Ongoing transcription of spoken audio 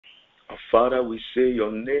Our Father, we say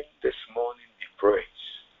your name this morning be praised.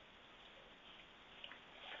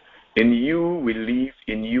 In you we live,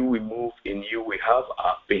 in you we move, in you we have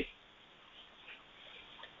our being.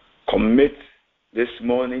 Commit this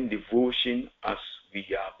morning devotion as we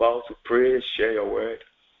are about to pray, share your word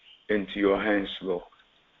into your hands, Lord.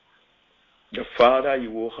 The Father,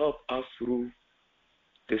 you will help us through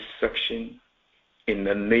this section in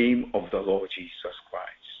the name of the Lord Jesus Christ.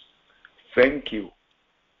 Thank you.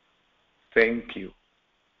 Thank you.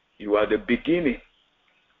 You are the beginning,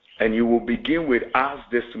 and you will begin with us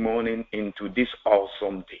this morning into this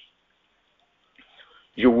awesome day.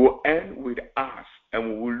 You will end with us, and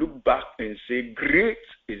we will look back and say, great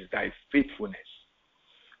is thy faithfulness.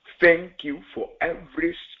 Thank you for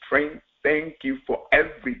every strength. Thank you for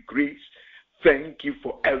every grace. Thank you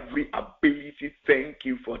for every ability. Thank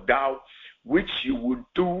you for thou which you will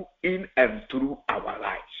do in and through our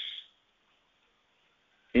lives.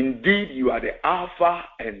 Indeed, you are the Alpha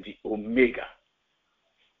and the Omega,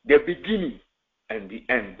 the beginning and the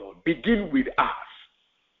end, Lord. Begin with us.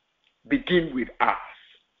 Begin with us.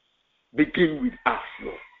 Begin with us,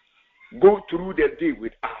 Lord. Go through the day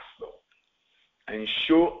with us, Lord, and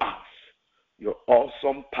show us your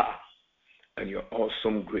awesome power and your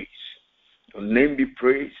awesome grace. Your name be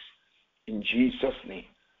praised in Jesus' name.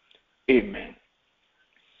 Amen.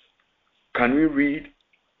 Can we read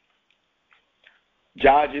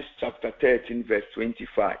Judges chapter 13, verse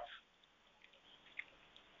 25?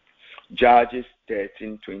 Judges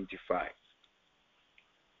 13:25.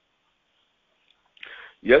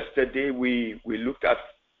 Yesterday we looked at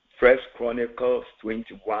 1 Chronicles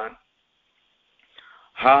 21,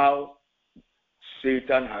 how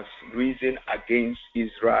Satan has risen against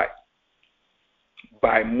Israel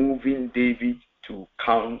by moving David to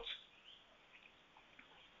count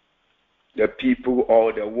the people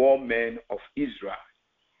or the war men of Israel.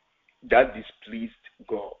 That displeased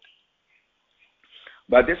God.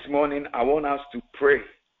 But this morning I want us to pray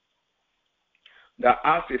that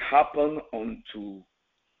as it happened unto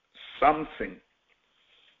something,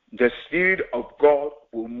 the Spirit of God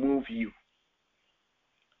will move you.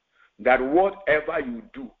 That whatever you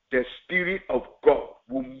do, the Spirit of God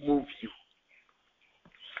will move you.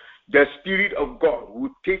 The Spirit of God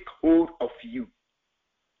will take hold of you.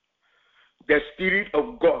 The Spirit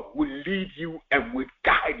of God will lead you and will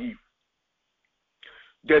guide you.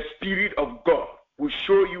 The Spirit of God will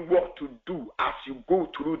show you what to do as you go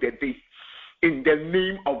through the day. In the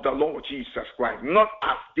name of the Lord Jesus Christ, not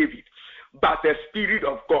as David, but the Spirit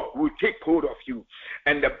of God will take hold of you.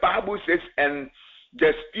 And the Bible says, and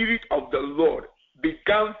the Spirit of the Lord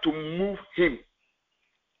began to move him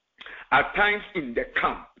at times in the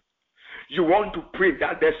camp. You want to pray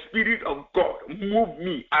that the Spirit of God move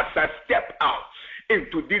me as I step out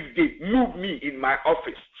into this day. Move me in my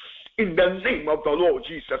office. In the name of the Lord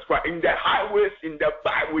Jesus Christ, in the highways, in the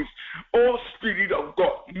byways, oh Spirit of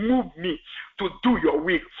God, move me to do your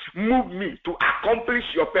will. Move me to accomplish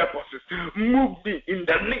your purposes. Move me in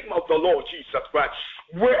the name of the Lord Jesus Christ.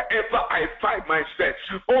 Wherever I find myself,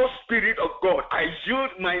 oh Spirit of God, I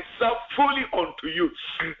yield myself fully unto you,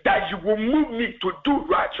 that you will move me to do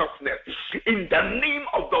righteousness in the name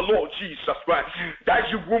of the Lord Jesus Christ, that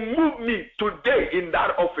you will move me today in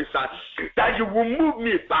that office, that you will move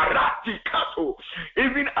me barati kato,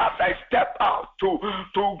 even as I step out to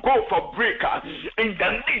go for breaker in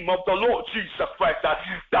the name of the Lord Jesus Christ,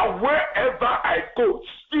 that wherever I go,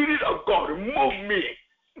 Spirit of God, move me.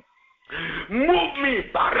 Move me,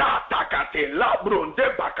 baratakate, labronde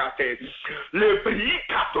bakate,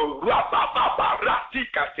 lebrikato,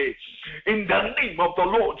 rabababaratikate, in the name of the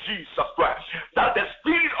Lord Jesus Christ, that the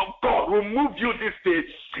Spirit of God will move you this day,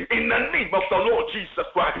 in the name of the Lord Jesus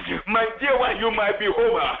Christ. My dear one, you might be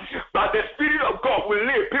home, but the Spirit of God will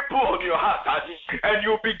lay people on your heart, and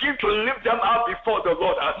you begin to lift them up before the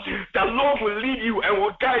Lord. The Lord will lead you and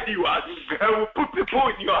will guide you, and will put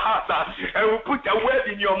people in your heart, and will put a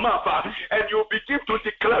word in your mouth, and you begin to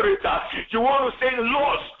declare it. You want to say,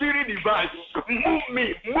 Lord, Spirit divine, move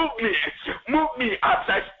me as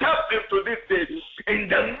I step into this day. In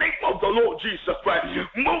the name of the Lord Jesus Christ,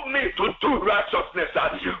 move me to do righteousness.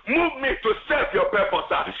 Move me to serve your purpose.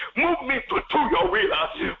 Move me to do your will.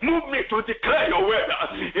 Move me to declare your word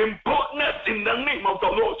in boldness in the name of the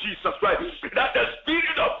Lord Jesus Christ. That the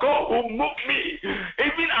Spirit of God will move me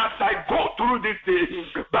even as I go through this day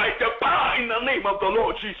by the power in the name of the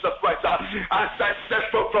Lord Jesus Christ. As I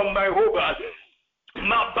settle from my home,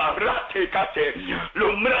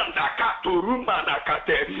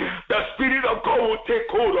 the Spirit of God will take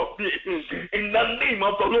hold of me in the name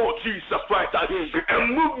of the Lord Jesus Christ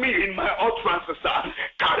and move me in my utterances.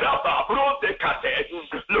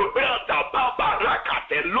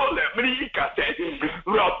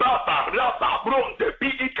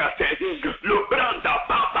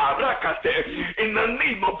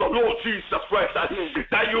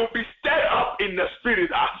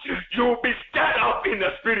 You'll be stirred up in the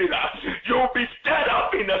spirit. You'll be stirred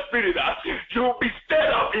up in the spirit. You'll be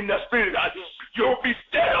stirred up in the spirit. You'll be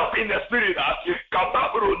stirred up in the spirit.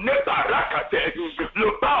 Kababro nebarakate,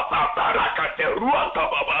 lubaba barakate, ruanta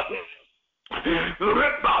baba.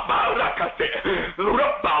 Ribaba rakate,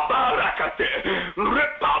 ribaba rakate,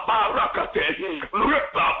 ribaba rakate,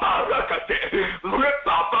 ribaba rakate,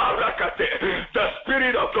 ribaba rakate. The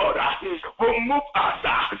Spirit of God will move us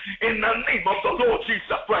in the name of the Lord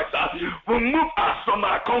Jesus Christ. Will move us from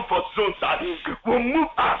our comfort zones. Will move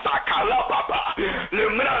us kalababa,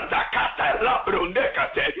 lemranda kata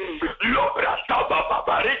labrondekate, lobrata baba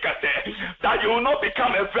barikate. That you will not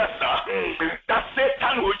become a vessel that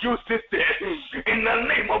Satan will use this day. In the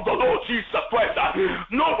name of the Lord Jesus Christ,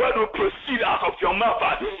 no word will proceed out of your mouth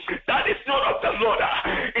that is not of the Lord.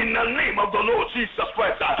 In the name of the Lord Jesus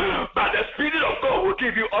Christ, but the Spirit of God will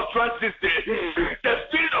give you utterance this day. The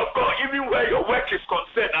Spirit of God, even where your work is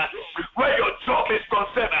concerned, where your job is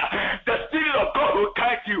concerned, the Spirit of God will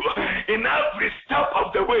guide you in every step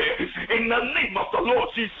of the way. In the name of the Lord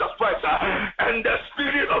Jesus Christ, and the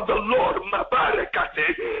Spirit of the Lord,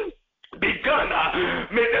 begun.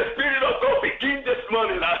 May the Spirit of God begin this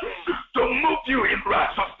morning to move you in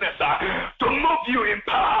righteousness, to move you in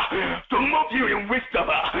power, to move you in wisdom.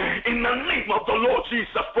 In the name of the Lord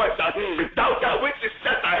Jesus Christ, that which is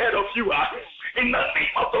set ahead of you. In the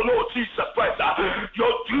name of the Lord Jesus Christ,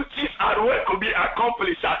 your duties at work will be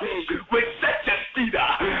accomplished with such a speed,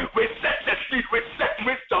 with such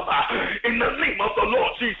wisdom. In the name of the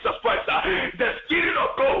Lord Jesus Christ, the Spirit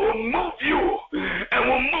of God will move you and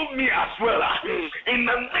will move me as well. In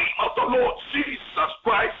the name of the Lord Jesus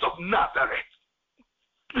Christ of Nazareth.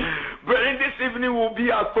 Wherein this evening will be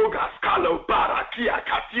our focus.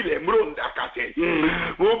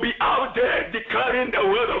 We'll be out there declaring the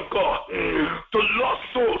word of God to lost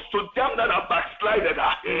souls, to them that are backslided,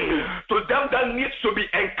 to them that needs to be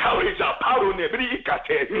encouraged.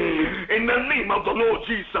 In the name of the Lord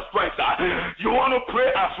Jesus Christ, you want to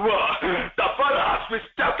pray as well. The Father, as we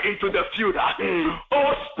step into the field,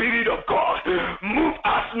 oh Spirit of God, move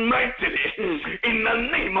us mightily. In the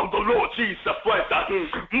name of the Lord Jesus Christ,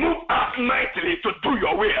 move us mightily to do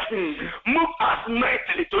your will. Move us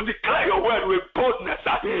mightily to declare your word with boldness.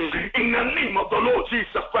 In the name of the Lord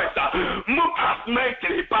Jesus Christ, move us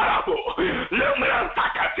mightily. Parabo,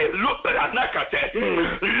 lemrantakate, lubranakate,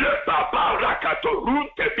 lebabarakato,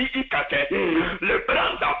 runte biikate,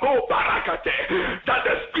 lebranda bo barakate. That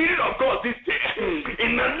the Spirit of God this day,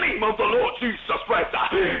 in the name of the Lord Jesus Christ,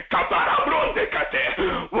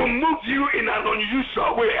 kabarabrondekate, will move you in an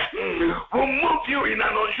unusual way. Will move you in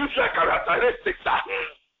an unusual characteristics.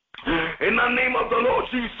 In the name of the Lord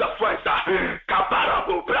Jesus Christ,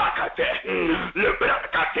 kabarabo brakate, le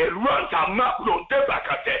brakate, ruanta mabro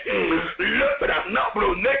debakate, le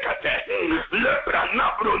branabro nekate, le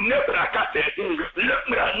branabro nebrakate, le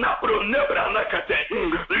branabro nebranakate,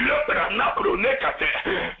 le branabro nekate.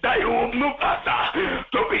 That you will move us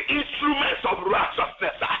to be instruments of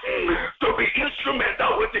righteousness, to be instruments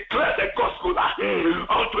that will declare the gospel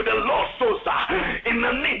unto the lost souls. In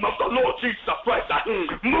the name of the Lord Jesus Christ,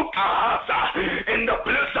 move our hearts in the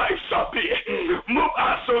place that it shall be. Move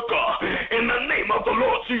us, O God, in the name of the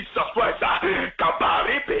Lord Jesus Christ.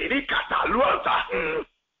 Kabari peri kataluanta.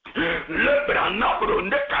 Lebra nabro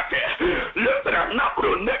nekate. Lebra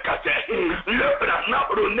nabro nekate. Lebra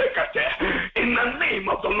nabro nekate. In the name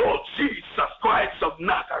of the Lord Jesus Christ of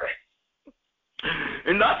Nazareth.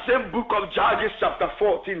 In that same book of Judges chapter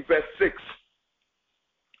 14 verse 6.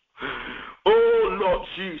 Oh Lord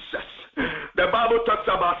Jesus. The Bible talks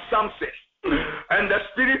about Samson, and the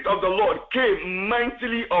Spirit of the Lord came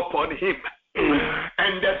mightily upon him.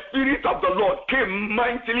 And the Spirit of the Lord came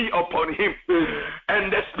mightily upon him.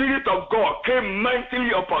 And the Spirit of God came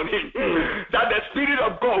mightily upon him. That the Spirit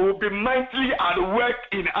of God will be mightily at work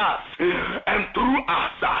in us and through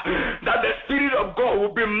us. That the Spirit of God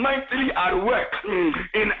will be mightily at work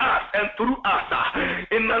in us and through us.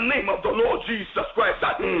 In the name of the Lord Jesus Christ.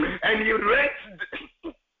 And he raised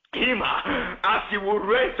him as he would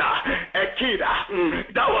raise a kid.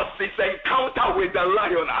 That was his encounter with the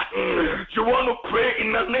lion. You want to pray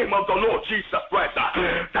in the name of the Lord Jesus Christ that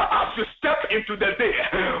as you step into the day,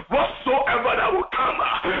 whatsoever that will come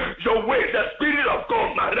your way, the Spirit of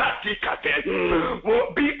God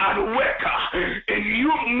will be at work in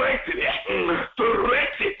you mightily to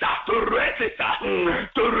raise it, to raise it,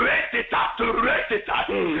 to raise it, to raise it.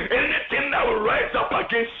 Anything that will rise up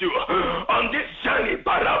against you on this journey,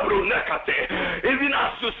 even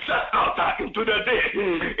as you set out into the day,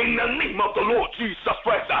 in the name of the Lord Jesus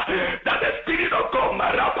Christ, that the Spirit of God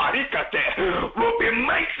will be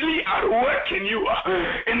mightily at work in you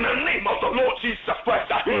in the name of the Lord Jesus Christ.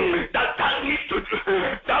 That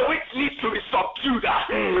which needs to be subdued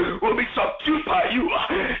will be subdued by you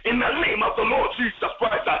in the name of the Lord Jesus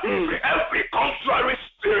Christ. Every contrary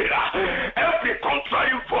spirit, every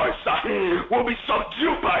contrary voice will be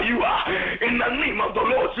subdued by you in the name of the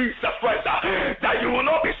Lord Jesus Christ. That you will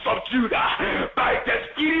not be subdued by the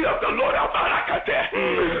spirit of the Lord.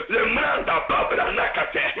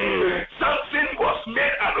 Something was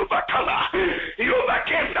made an overcomer. He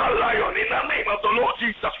overcame that lion in the name of the Lord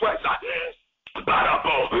Jesus Christ.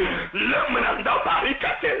 Barabo, Lemranda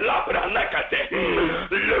Baricate, Labranacate,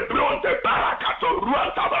 Lebron de Baracato,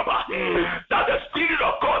 Ruantababa, that the Spirit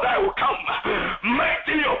of God that will come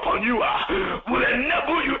mightily upon you will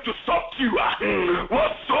enable you to subdue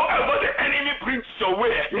whatsoever the enemy brings your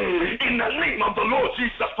way in the name of the Lord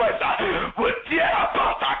Jesus Christ. Will tear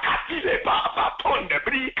apart Catile Baba, Tonde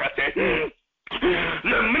Bricate.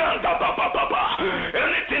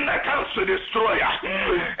 Anything that comes to destroy,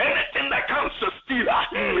 anything that comes to steal,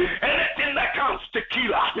 anything that comes to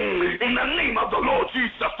kill, in the name of the Lord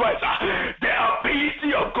Jesus Christ, the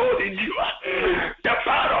ability of God in you, the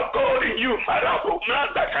power of God in you,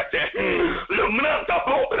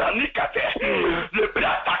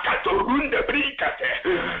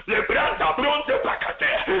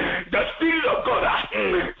 the Spirit of God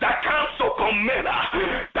that comes upon men,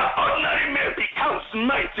 that ordinary men becomes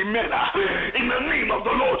mighty men in the name of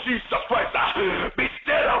the Lord Jesus Christ. Be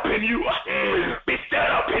stirred up in you, be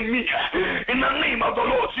stirred up in me in the name of the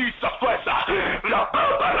Lord Jesus Christ.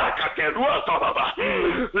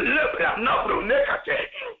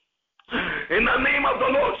 In the name of the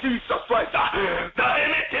Lord Jesus Christ, that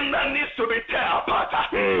anything that needs to be torn apart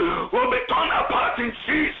will be torn apart in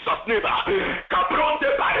Jesus' name. Cabron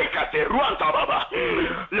de barricate, Ruanta Baba,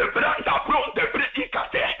 Lebranda Bron de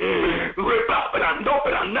Bricate, Reba Brando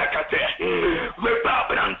Brandacate, Reba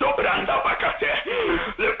Brando Branda Bacate,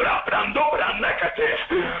 Lebra Brando Brandacate,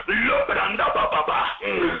 Lebranda Baba,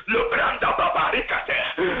 Lebranda Babaricate,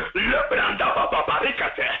 Lebranda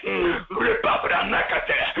Babaricate, Reba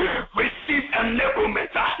Brandacate. Receive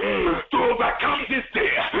enablement to overcome this day.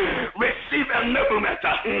 Receive enablement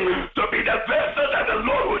to be the vessel that the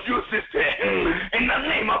Lord will use this day. In the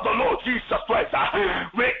name of the Lord Jesus Christ,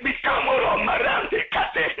 we become all Marande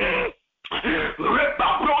Kate.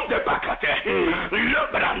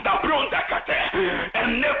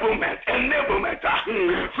 Enablement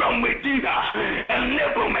from within,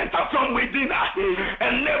 enablement from within,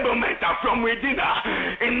 enablement from within,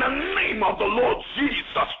 in the name of the Lord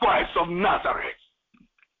Jesus Christ of Nazareth.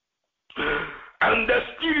 And the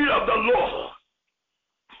Spirit of the Lord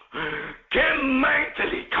came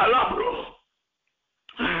mightily, Calabro.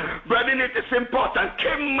 Brethren, it is important,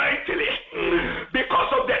 came mightily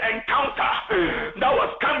because of the encounter that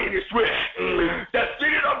was coming his way. The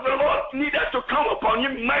Spirit of the Lord needed to come upon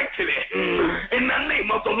him mightily in the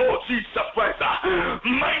name of the Lord Jesus Christ,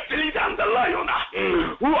 mightily than the lion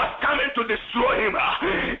who was coming to destroy him.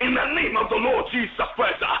 In the name of the Lord Jesus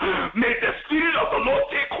Christ, may the Spirit of the Lord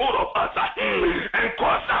take hold of us and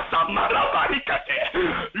cause us a marabaricate,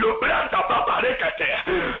 lubranda babaricate,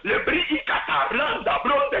 lebriicata, randa.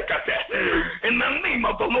 In the name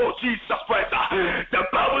of the Lord Jesus Christ, the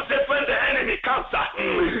Bible says when the enemy comes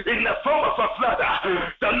in the form of a flood,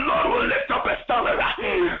 the Lord will lift up a standard.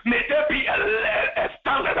 May there be a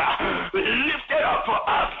standard lifted up for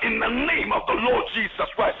us in the name of the Lord Jesus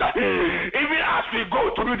Christ. Even as we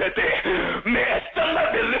go through the day, may a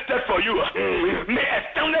standard be lifted for you. May a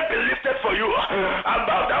standard be lifted for you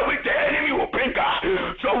about that which the enemy will bring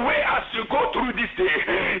your way as you go through this day.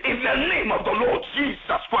 In the name of the Lord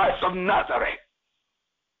Jesus Christ of Nazareth,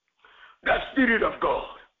 the Spirit of God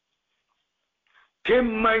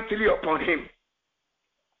came mightily upon him,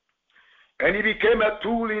 and he became a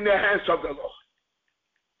tool in the hands of the Lord,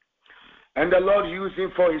 and the Lord used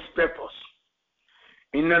him for his purpose.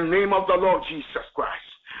 In the name of the Lord Jesus Christ,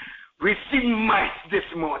 receive might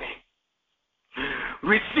this morning.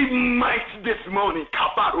 Receive might this morning.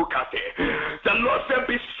 The Lord said,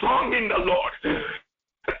 be strong in the Lord.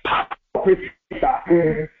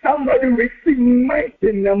 Somebody receive might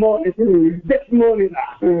in the morning, this morning,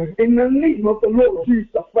 in the name of the Lord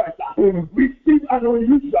Jesus Christ. Receive an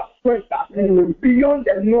unusual strength beyond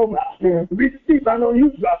the normal. Receive an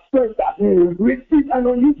unusual strength. Receive an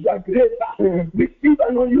unusual grace. Receive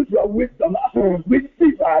an unusual wisdom.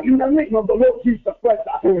 Receive in the name of the Lord Jesus Christ.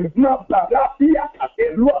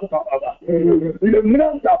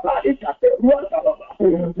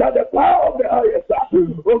 That the power of the highest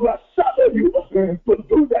overshadow you to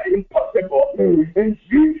do the impossible in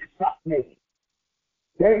Jesus' name.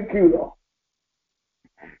 Thank you, Lord.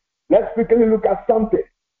 Let's quickly look at something.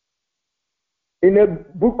 In the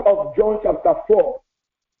book of John chapter 4,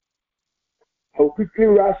 I'll quickly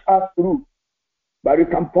rush us through, but you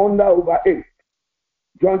can ponder over it.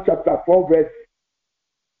 John chapter 4, verse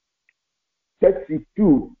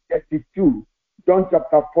 32. John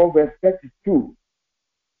chapter 4, verse 32.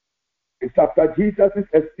 It's after Jesus'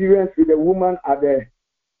 experience with the woman at the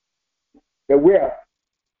well.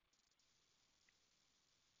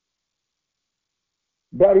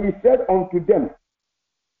 But he said unto them,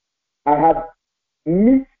 I have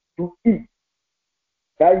meat to eat,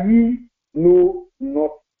 that ye know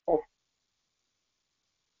not of.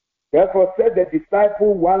 Therefore said the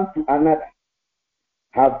disciple one to another,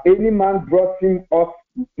 have any man brought him us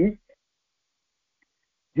to eat?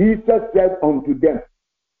 Jesus said unto them,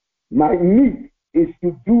 my meat is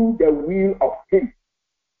to do the will of him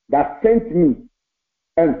that sent me,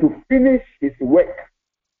 and to finish his work.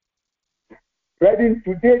 Brethren,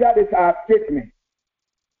 today that is our statement.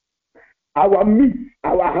 Our meat,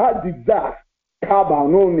 our heart desire, our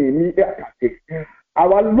longing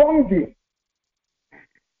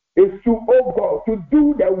is to, oh God, to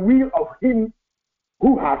do the will of him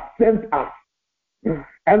who has sent us.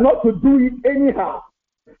 And not to do it anyhow,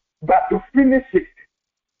 but to finish it.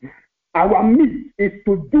 Our meat is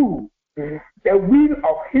to do the will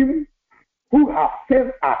of him who has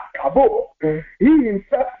sent us. He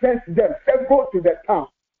himself sent them, said, go to the town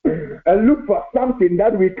and look for something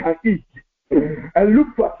that we can eat, and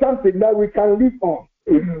look for something that we can live on.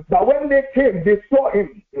 But when they came, they saw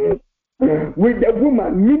him with the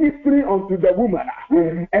woman, ministering unto the woman,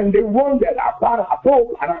 and they wondered about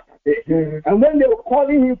her. And when they were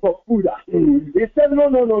calling him for food, he said,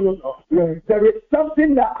 no. There is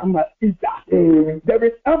something that I must eat. There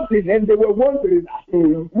is something, and they were wondering,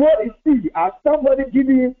 what is he? Are somebody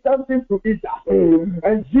giving him something to eat?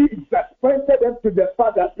 And Jesus pointed them to the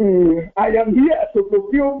Father. I am here to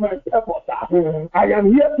fulfill my purpose. I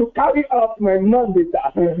am here to carry out my mandate.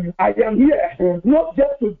 I am here not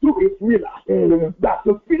just to do his will, but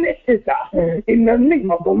to finish it in the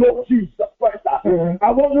name of the Lord Jesus Christ.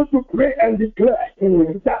 I want you to pray and declare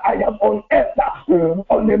that I am on earth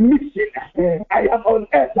on a mission. I am on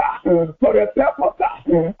earth for a purpose.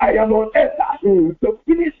 I am on earth to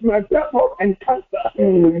finish my purpose and cancer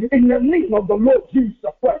in the name of the Lord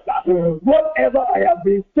Jesus Christ. Whatever I have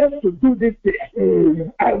been sent to do this day,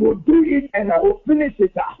 I will do it and I will finish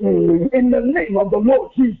it in the name of the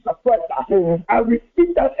Lord Jesus Christ. I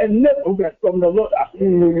receive that enablement from the Lord.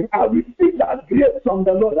 I receive that grace from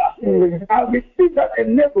the Lord. I receive that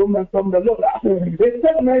enablement from the Lord. He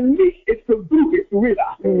said, my meat is to do his will,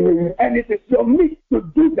 and it is your meat to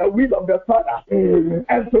do the will of the Father,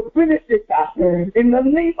 and to finish it in the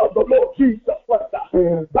name of the Lord Jesus Christ.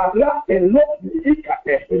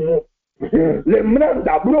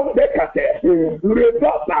 Lemranda bro dekate,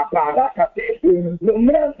 reba barakate,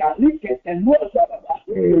 lemranda likete nuazaba,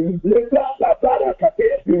 lebra barakate.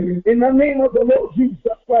 In the name of the Lord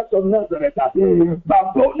Jesus Christ of Nazareth,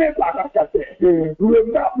 babone barakate,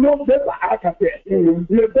 reba bro barakate,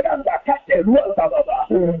 lebranda kate nuazaba.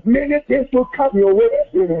 Many things will come your way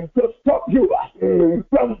to stop you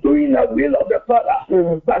from doing the will of the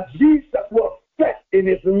Father, but Jesus was set in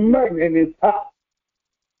his mind and his heart.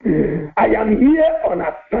 I am here on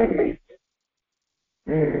assignment.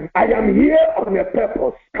 I am here on a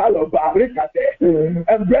purpose.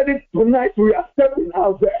 And ready tonight we are stepping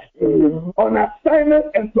out there on assignment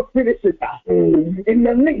and to finish it in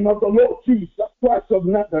the name of the Lord Jesus Christ of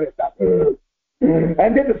Nazareth.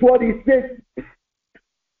 And this is what he said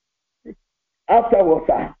afterwards.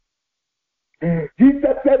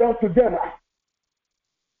 Jesus said unto them,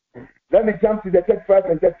 let me jump to the 35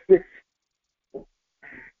 and 36.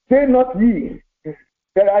 Say not ye,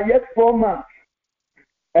 there are yet 4 months,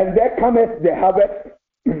 and there cometh the harvest.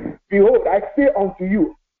 Behold, I say unto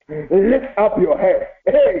you, lift up your head.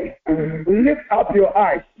 Hey, lift up your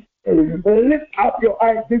eyes. Lift up your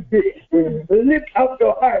eyes this day. Lift up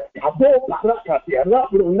your eyes.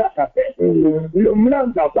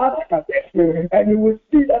 And you will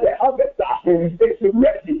see that the harvest is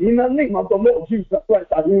ready in the name of the Lord Jesus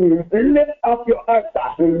Christ. Lift up your eyes.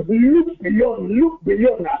 Look beyond. Look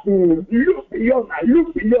beyond. Look beyond.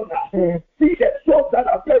 Look beyond. See the souls that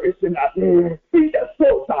are perishing. See the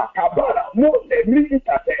souls that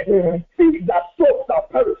see that souls are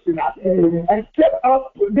perishing. And step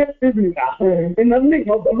up to this evening in the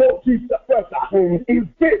name of the Lord Jesus Christ, in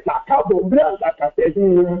faith, to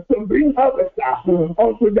bring harvest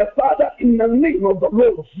unto the Father in the name of the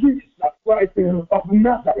Lord Jesus Christ of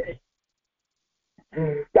Nazareth.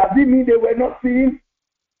 Does it mean they were not seeing?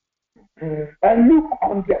 and look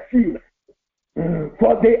on the field,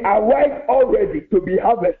 for they are white already to be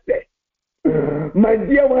harvested. My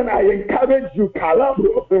dear one, I encourage you,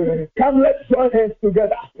 Calabro, come, let's join hands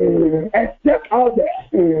together and step out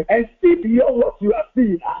there and see beyond what you are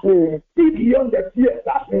seeing. See beyond the fears.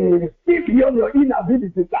 See beyond your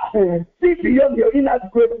inabilities. See beyond your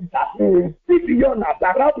inadequacies. See beyond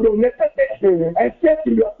and say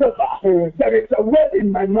to yourself, there is a word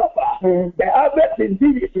in my mouth. The harvest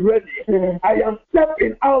indeed is ready. I am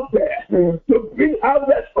stepping out there to bring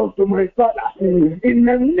harvest unto my Father in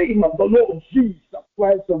the name of the Lord Jesus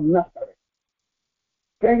Christ of Nazareth.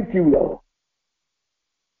 Thank you, Lord.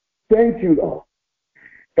 Thank you, Lord.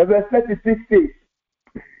 The verse 36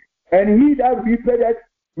 says, and he that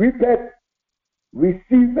reapeth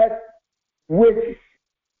receiveth wages,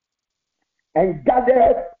 and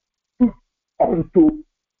gathereth food unto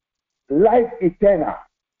life eternal,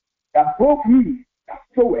 that both he that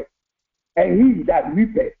soweth and he that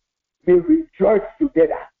reapeth may rejoice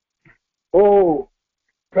together. Oh,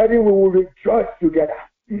 brethren, we will rejoice together.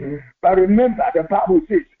 But remember, the Bible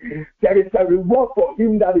says there is a reward for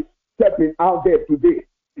him that is stepping out there today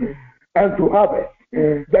and to harvest.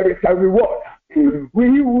 There is a reward. We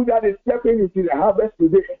who that is stepping into the harvest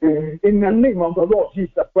today, in the name of the Lord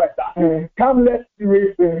Jesus Christ, come, let's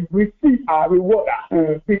receive our reward,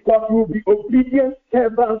 because we will be obedient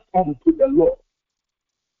servants unto the Lord.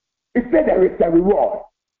 It said there is a reward.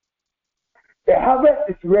 The harvest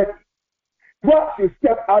is ready. Once you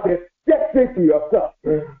step out there, just say to yourself,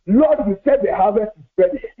 Lord, you said the harvest is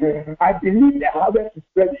ready. I believe the harvest is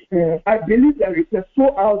ready. I believe there is a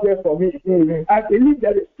soul out there for me. I believe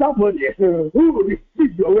there is somebody who will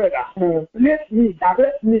receive your word. Let me,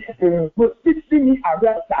 direct me, position me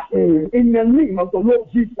around in the name of the Lord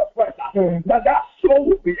Jesus Christ, that soul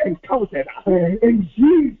will be encountered in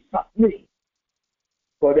Jesus' name.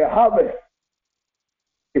 For the harvest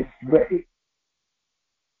is ready.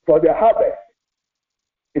 For the harvest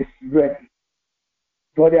is ready.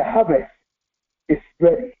 For the harvest is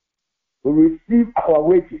ready. We receive our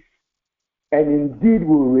wages, and indeed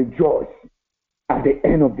we will rejoice at the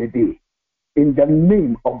end of the day in the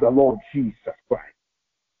name of the Lord Jesus Christ.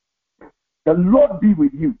 The Lord be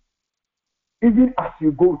with you even as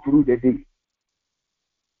you go through the day.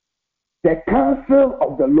 The counsel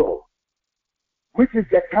of the Lord, which is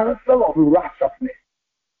the counsel of righteousness,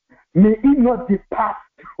 may it not depart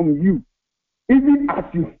from you, even as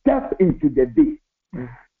you step into the day.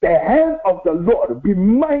 The hand of the Lord be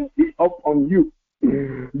mighty upon you.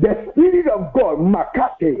 The Spirit of God,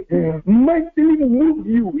 Makate, mightily move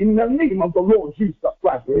you in the name of the Lord Jesus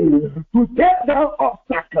Christ, to tear down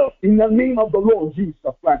obstacles in the name of the Lord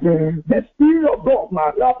Jesus Christ. The Spirit of God,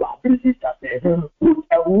 Maraba, put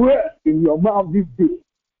a word in your mouth this day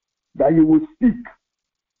that you will speak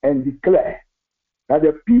and declare that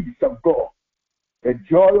the peace of God, the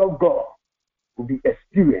joy of God will be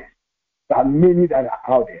experienced by many that are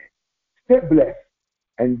out there. Stay blessed,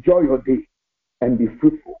 enjoy your day, and be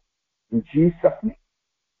fruitful. In Jesus' name,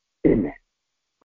 amen.